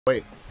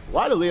Wait,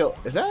 why the Leo?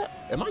 Is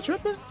that? Am I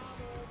tripping?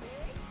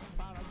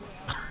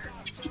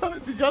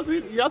 Did y'all see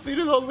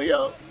this on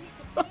Leo?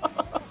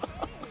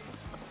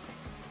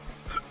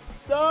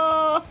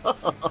 No.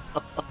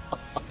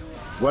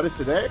 What is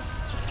today?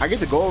 I get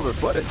to go over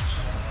footage.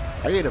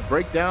 I get to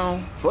break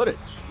down footage,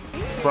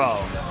 bro.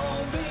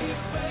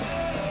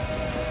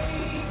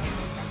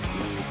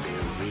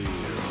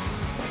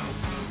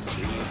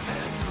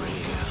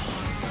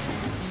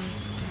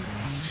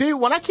 See,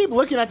 when I keep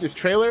looking at this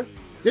trailer,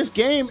 this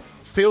game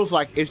feels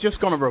like it's just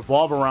gonna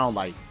revolve around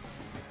like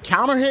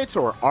counter hits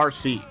or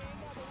RC.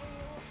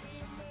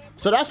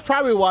 So that's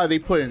probably why they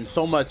put in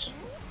so much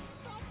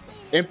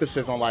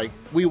emphasis on like,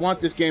 we want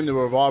this game to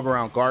revolve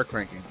around guard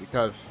cranking,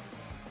 because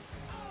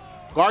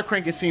guard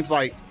cranking seems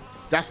like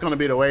that's gonna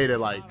be the way to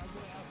like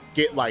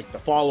get like the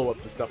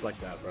follow-ups and stuff like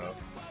that, bro.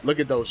 Look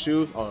at those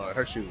shoes. Oh,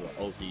 her shoes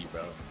are OD,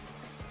 bro.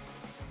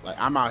 Like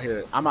I'm out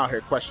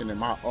here questioning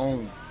my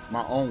own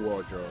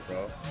wardrobe,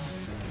 bro.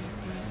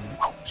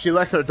 She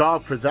lets her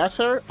dog possess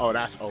her? Oh,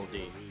 that's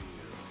OD.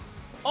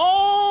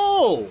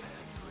 Oh!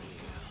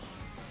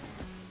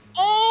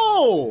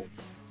 Oh!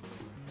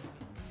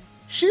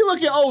 She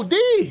looking OD!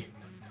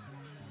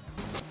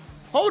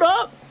 Hold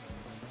up!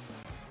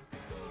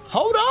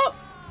 Hold up!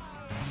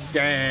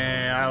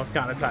 Damn, that was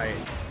kind of tight.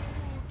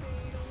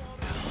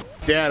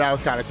 Damn, that was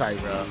kind of tight,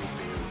 bro.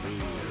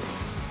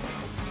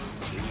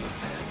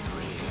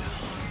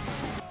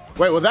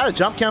 Wait, was that a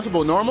jump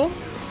cancelable normal?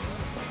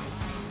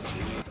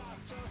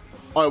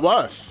 Oh, it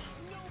was.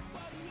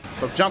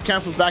 So jump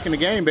cancels back in the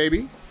game,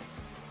 baby.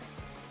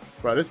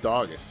 Bro, this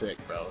dog is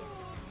sick, bro.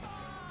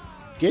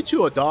 Get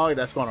you a dog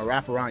that's gonna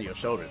wrap around your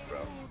shoulders, bro.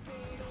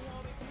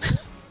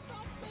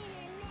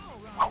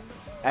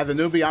 As a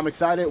newbie, I'm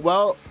excited.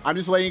 Well, I'm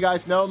just letting you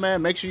guys know,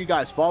 man. Make sure you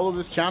guys follow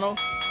this channel.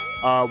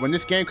 When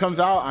this game comes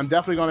out, I'm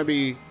definitely gonna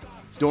be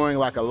doing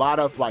like a lot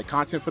of like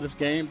content for this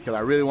game, because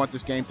I really want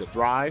this game to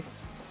thrive.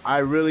 I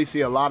really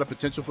see a lot of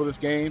potential for this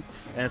game,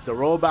 and if the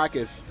rollback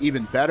is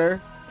even better,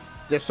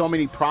 there's so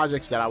many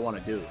projects that I want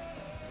to do.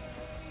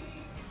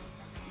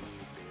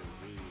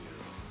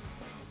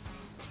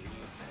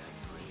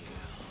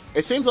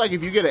 It seems like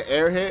if you get an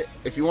air hit,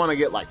 if you want to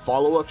get like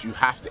follow-ups, you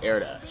have to air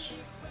dash.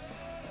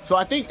 So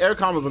I think air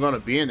combos are going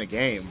to be in the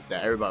game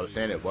that everybody was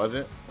saying it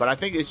wasn't, but I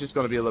think it's just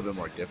going to be a little bit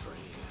more different.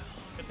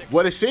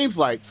 What it seems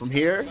like from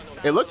here,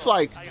 it looks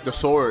like the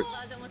swords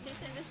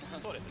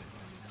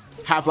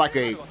have like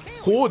a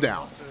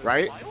cooldown,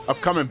 right,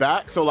 of coming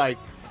back. So like,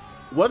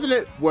 wasn't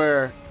it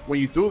where when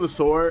you threw the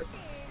sword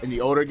in the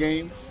older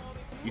games,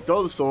 you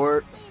throw the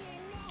sword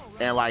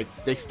and like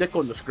they stick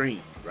on the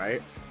screen,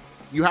 right?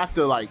 You have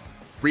to like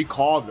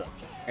recall them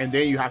and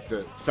then you have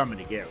to summon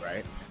again,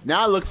 right?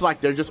 Now it looks like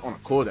they're just on a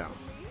cooldown.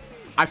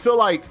 I feel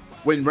like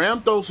when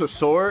Ram throws her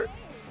sword,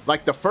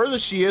 like the further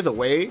she is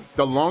away,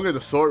 the longer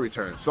the sword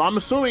returns. So I'm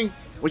assuming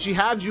when she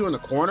has you in the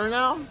corner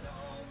now,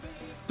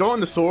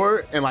 throwing the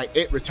sword and like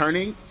it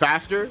returning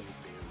faster,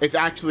 it's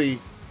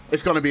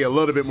going to be a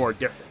little bit more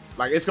different.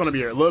 Like it's going to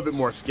be a little bit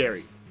more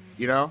scary,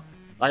 you know?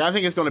 Like I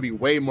think it's going to be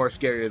way more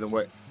scarier than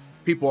what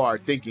people are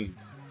thinking.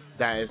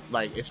 That is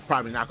like, it's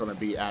probably not going to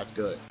be as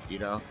good, you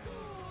know?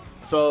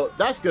 So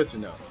that's good to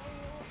know.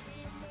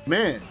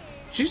 Man,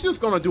 she's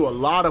just going to do a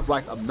lot of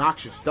like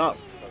obnoxious stuff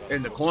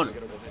in the corner,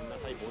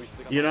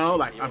 you know,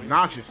 like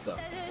obnoxious stuff.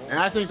 And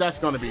I think that's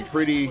going to be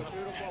pretty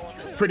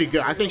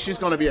good. I think she's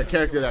going to be a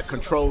character that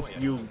controls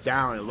you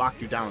down and lock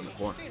you down in the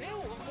corner.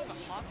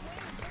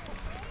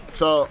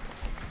 So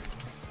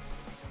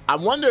I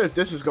wonder if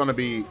this is going to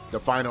be the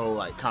final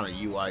like kind of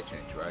UI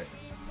change, right?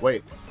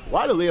 Wait,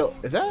 why the Leo?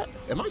 Is that?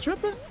 Am I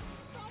tripping?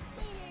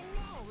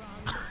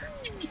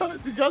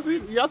 Did y'all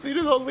see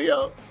this on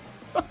Leo?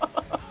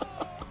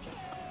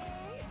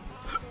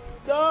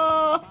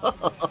 No.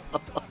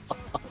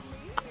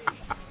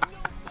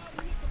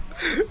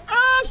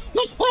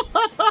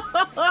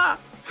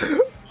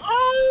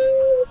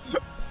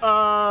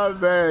 Oh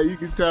man, you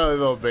can tell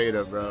it's on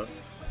beta, bro.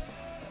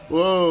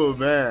 Whoa,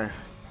 man.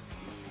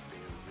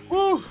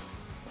 Woo.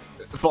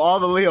 For all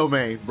the Leo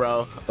mains,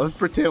 bro. Let's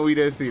pretend we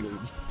didn't see this.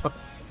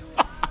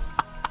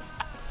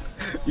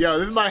 Yo,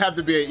 this might have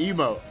to be an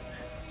emote.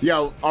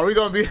 Yo, are we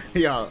gonna be?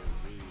 Yo,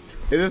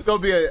 is this gonna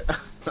be a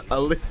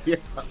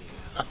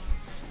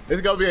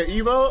it's gonna be an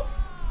emote?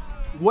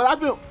 What I've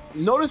been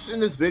noticing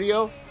in this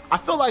video, I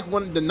feel like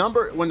when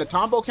the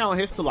combo count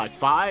hits to like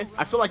 5,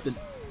 I feel like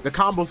the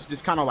combos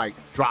just kind of like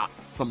drop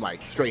from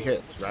like straight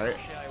hits, right?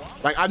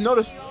 Like I've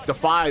noticed the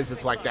 5s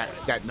is like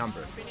that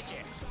number,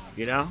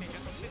 you know?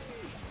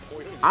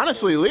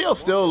 Honestly, Leo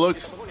still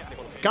looks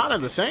kind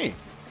of the same.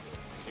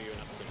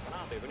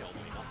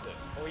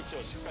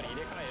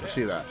 Let's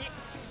see that.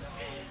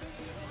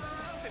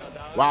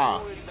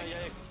 Wow.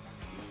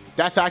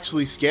 That's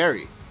actually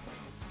scary.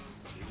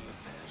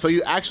 So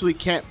you actually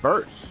can't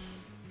burst.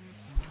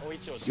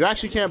 You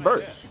actually can't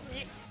burst.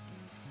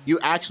 You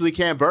actually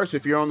can't burst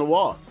if you're on the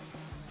wall.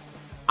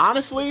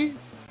 Honestly,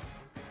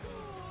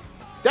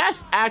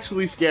 that's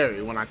actually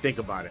scary when I think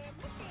about it.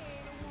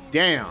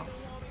 Damn.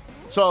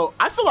 So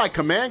I feel like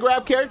command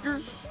grab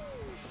characters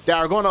that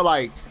are gonna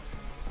like,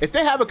 if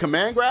they have a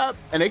command grab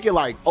and they get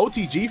like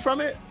OTG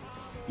from it,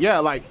 yeah,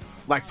 like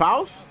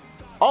Faust,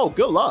 oh,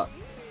 good luck.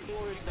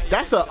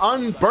 That's an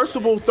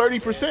unburstable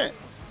 30%.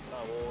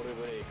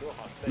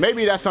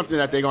 Maybe that's something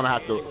that they're gonna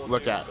have to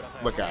look at,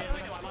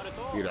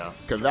 you know,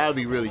 because that would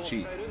be really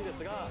cheap.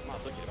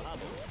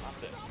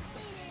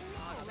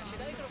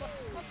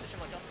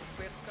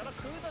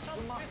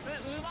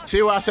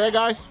 See what I said,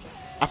 guys?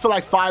 I feel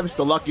like 5 is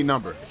the lucky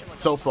number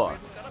so far.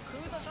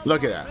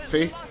 Look at that.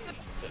 See?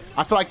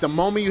 I feel like the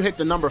moment you hit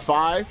the number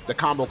 5, the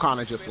combo kind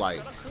of just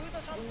like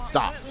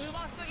stops,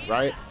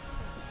 right?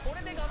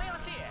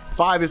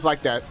 5 is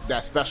like that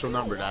special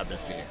number that I've been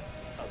seeing.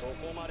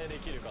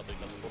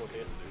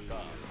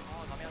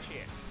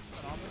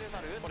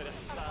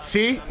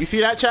 See? You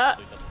see that, chat?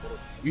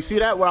 You see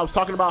that? What I was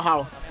talking about,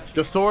 how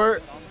the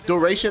sword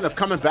duration of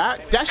coming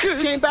back? That shit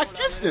came back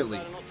instantly.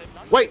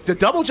 Wait, the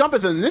double jump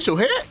is an initial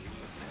hit?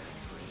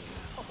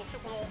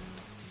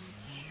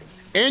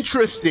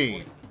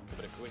 Interesting.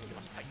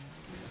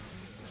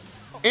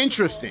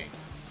 Interesting.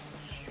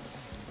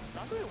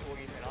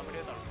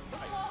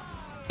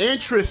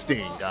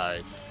 Interesting,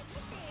 guys.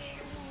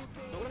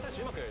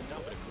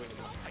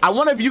 I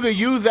wonder if you could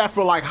use that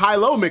for like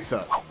high-low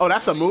mix-up. Oh,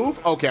 that's a move?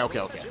 Okay.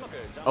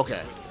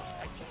 Okay.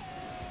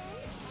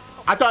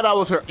 I thought that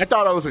was her. I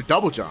thought that was her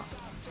double jump.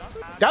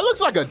 That looks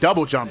like a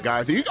double jump,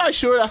 guys. Are you guys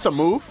sure that's a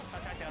move?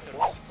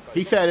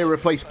 He said it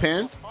replaced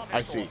pin.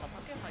 I see.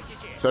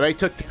 So they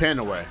took the pin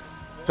away.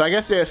 So I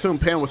guess they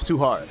assumed pin was too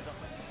hard.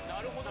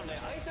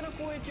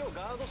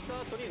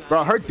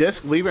 Bro, her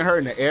disc leaving her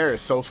in the air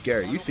is so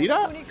scary. You see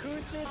that?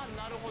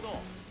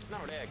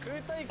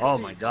 Oh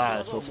my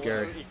god, it's so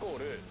scary.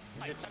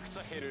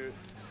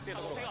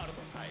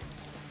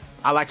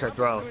 I like her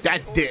throw.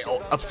 That did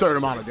an absurd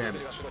amount of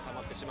damage.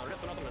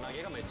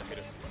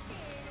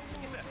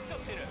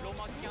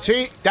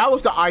 See, that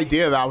was the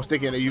idea that I was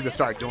thinking that you could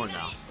start doing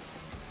now.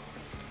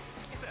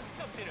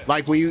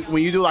 Like when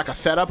you do like a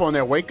setup on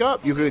their wake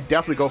up, you could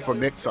definitely go for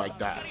mix like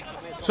that.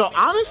 So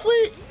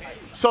honestly,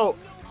 so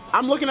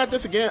I'm looking at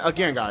this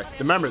again, guys.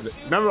 Remember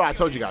what I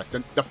told you guys.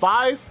 The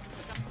five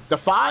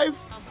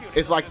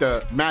is like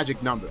the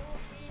magic number.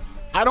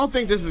 I don't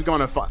think this is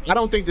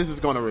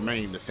gonna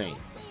remain the same.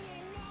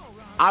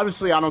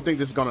 Obviously, I don't think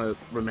this is gonna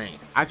remain.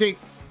 I think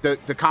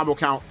the combo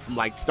count from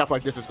like stuff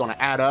like this is gonna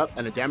add up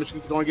and the damage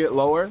is gonna get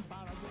lower.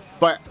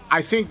 But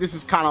I think this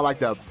is kind of like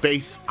the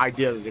base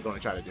idea that they're gonna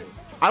try to do.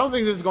 I don't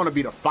think this is gonna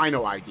be the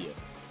final idea.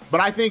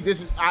 But I think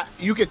this is,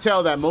 you could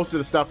tell that most of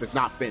the stuff is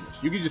not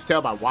finished. You can just tell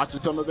by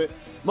watching some of it.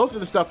 Most of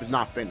the stuff is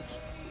not finished.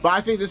 But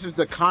I think this is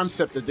the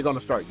concept that they're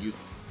gonna start using.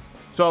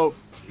 So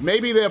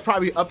maybe they'll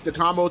probably up the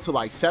combo to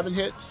like 7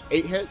 hits,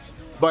 8 hits.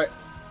 But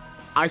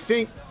I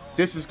think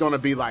this is gonna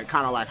be like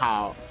kind of like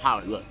how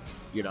it looks,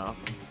 you know?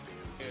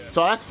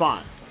 So that's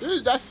fine.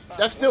 That's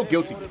still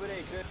Guilty Gear.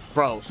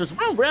 Bro, since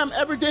when Ram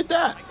ever did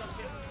that?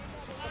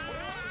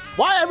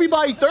 Why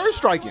everybody third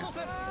striking?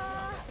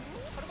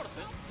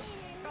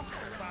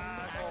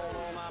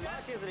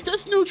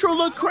 This neutral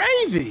look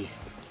crazy.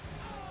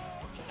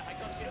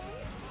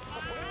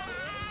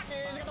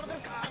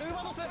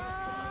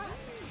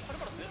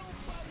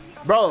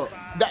 Bro,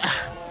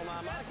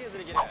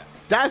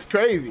 that's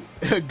crazy.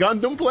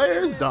 Gundam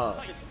players,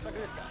 dog.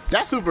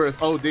 That super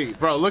is OD.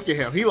 Bro, look at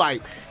him.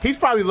 He's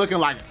probably looking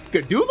like,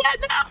 could do that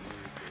now?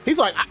 He's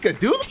like, I could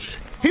do that?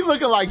 He's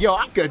looking like, yo,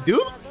 I could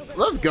do that?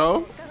 Let's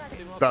go.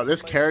 Bro,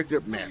 this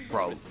character, man,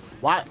 bro.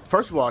 Why?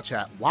 First of all,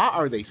 chat, why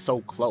are they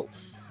so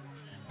close?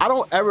 I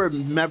don't ever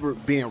remember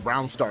being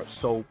round start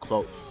so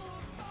close.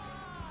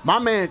 My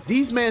man,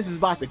 these mans is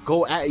about to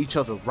go at each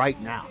other right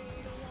now.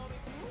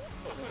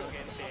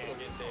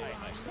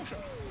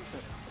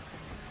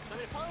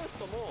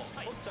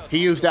 He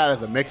used that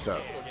as a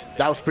mix-up.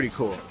 That was pretty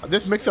cool.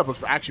 This mix-up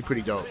was actually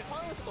pretty dope.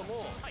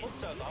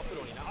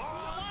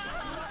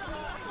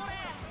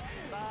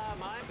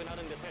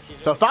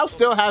 So Faust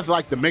still has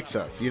like the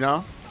mix-ups, you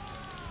know?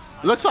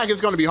 Looks like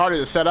it's going to be harder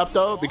to set up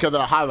though because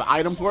of how the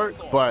items work,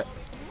 but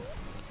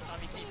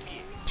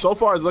so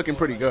far it's looking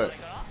pretty good.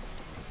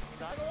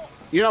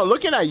 You know,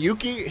 looking at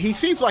Yuki, he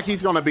seems like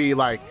he's going to be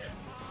like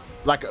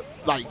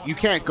you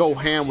can't go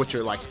ham with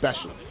your like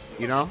specials,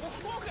 you know?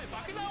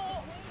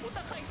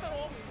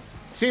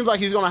 Seems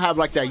like he's going to have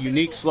like that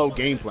unique slow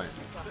game plan.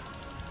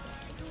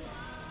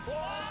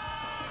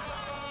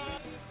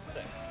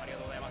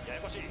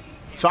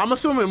 So I'm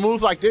assuming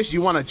moves like this,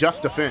 you want to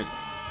just defend.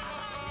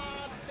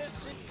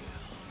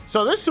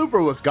 So this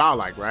super was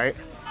godlike, right?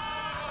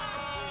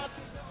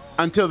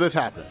 Until this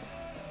happened.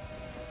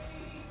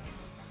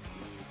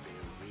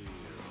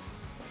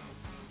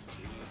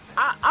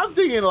 I'm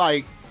thinking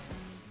like,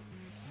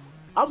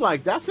 I'm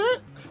like, that's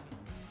it?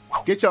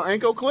 Get your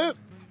ankle clipped?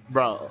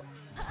 Bro.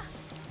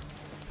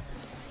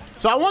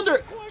 So I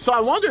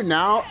wonder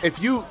now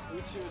if you,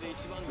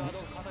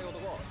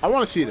 I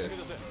want to see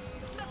this.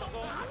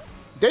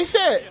 They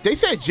said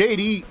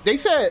JD, they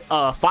said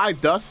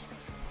 5 Dust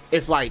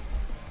is like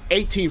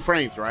 18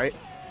 frames, right?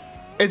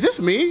 Is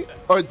this me?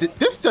 Or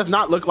this does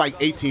not look like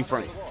 18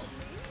 frames.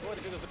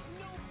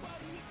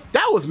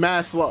 That that was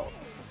mad slow.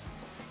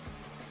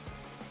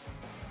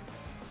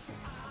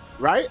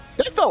 Right?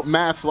 That felt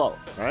mad slow,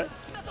 right?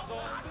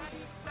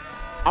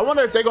 I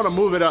wonder if they're gonna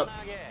move it up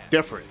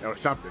different or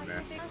something,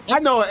 man. I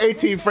know an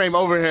 18 frame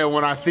overhead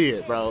when I see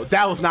it, bro.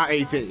 That was not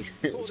 18.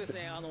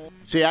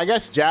 See, I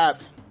guess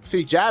jabs.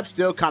 See, jabs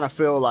still kind of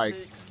feel like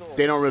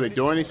they don't really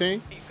do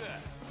anything,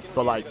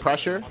 but like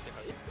pressure,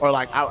 or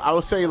like I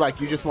would say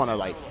like you just want to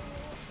like,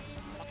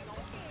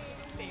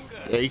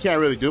 yeah, you can't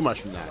really do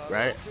much from that,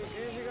 right?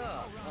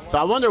 So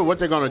I wonder what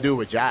they're gonna do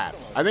with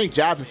jabs. I think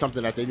jabs is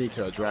something that they need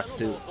to address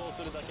too,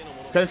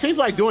 because it seems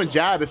like doing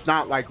jab is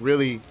not like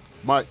really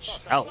much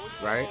else,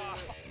 right?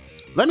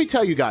 Let me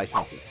tell you guys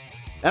something.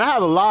 And I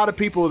have a lot of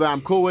people that I'm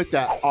cool with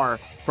that are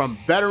from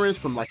veterans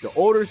from like the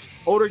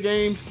older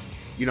games,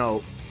 you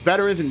know,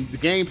 veterans in the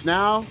games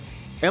now.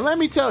 And let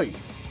me tell you,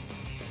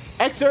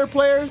 Xrd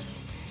players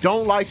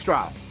don't like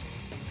Strive.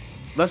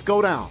 Let's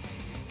go down.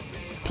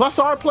 Plus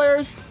R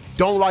players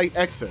don't like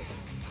Xrd.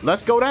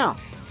 Let's go down.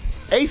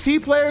 AC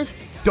players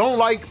don't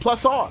like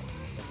Plus R.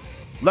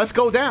 Let's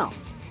go down.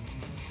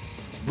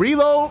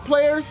 Reload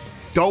players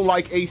don't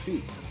like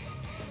AC.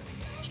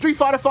 Street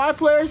Fighter 5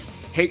 players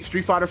hate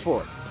Street Fighter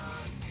 4.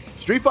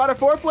 Street Fighter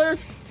 4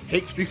 players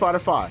hate Street Fighter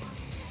 5.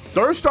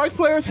 Third Strike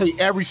players hate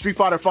every Street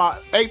Fighter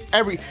 5, hate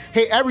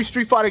every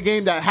Street Fighter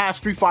game that has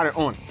Street Fighter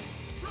on it.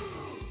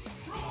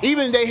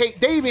 Even they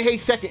even hate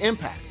Second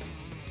Impact.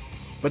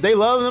 But they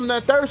love them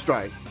that Third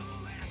Strike.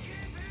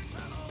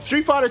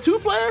 Street Fighter 2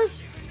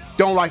 players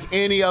don't like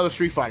any other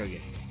Street Fighter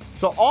game.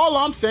 So all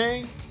I'm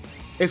saying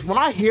is when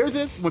I hear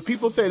this, when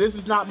people say this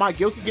is not my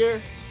Guilty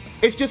Gear,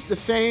 it's just the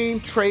same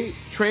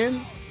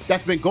trend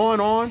that's been going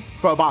on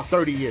for about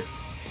 30 years.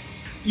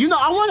 You know,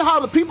 I wonder how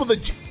the people, the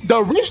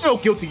original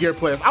Guilty Gear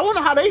players, I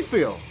wonder how they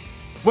feel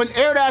when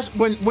Air Dash,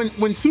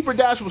 when Super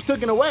Dash was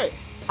taken away.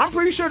 I'm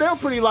pretty sure they were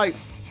pretty like,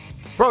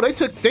 bro, they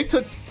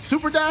took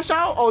Super Dash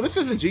out? Oh, this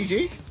isn't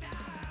GG.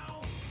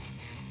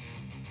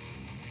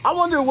 I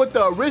wonder what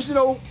the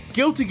original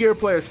Guilty Gear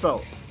players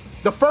felt.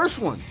 The first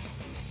ones,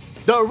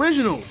 the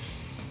originals,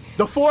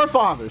 the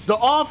forefathers, the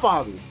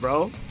all-fathers,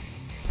 bro.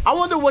 I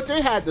wonder what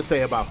they had to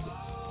say about this.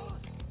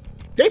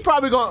 They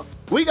probably gonna,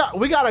 we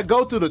gotta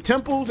go through the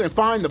temples and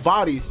find the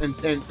bodies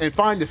and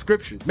find the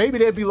scriptures. Maybe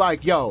they'd be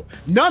like, yo,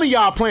 none of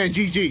y'all playing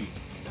GG.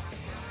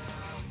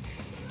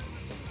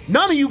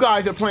 None of you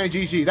guys are playing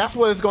GG. That's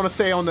what it's gonna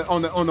say on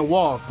the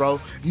walls, bro.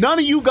 None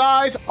of you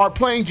guys are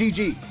playing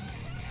GG.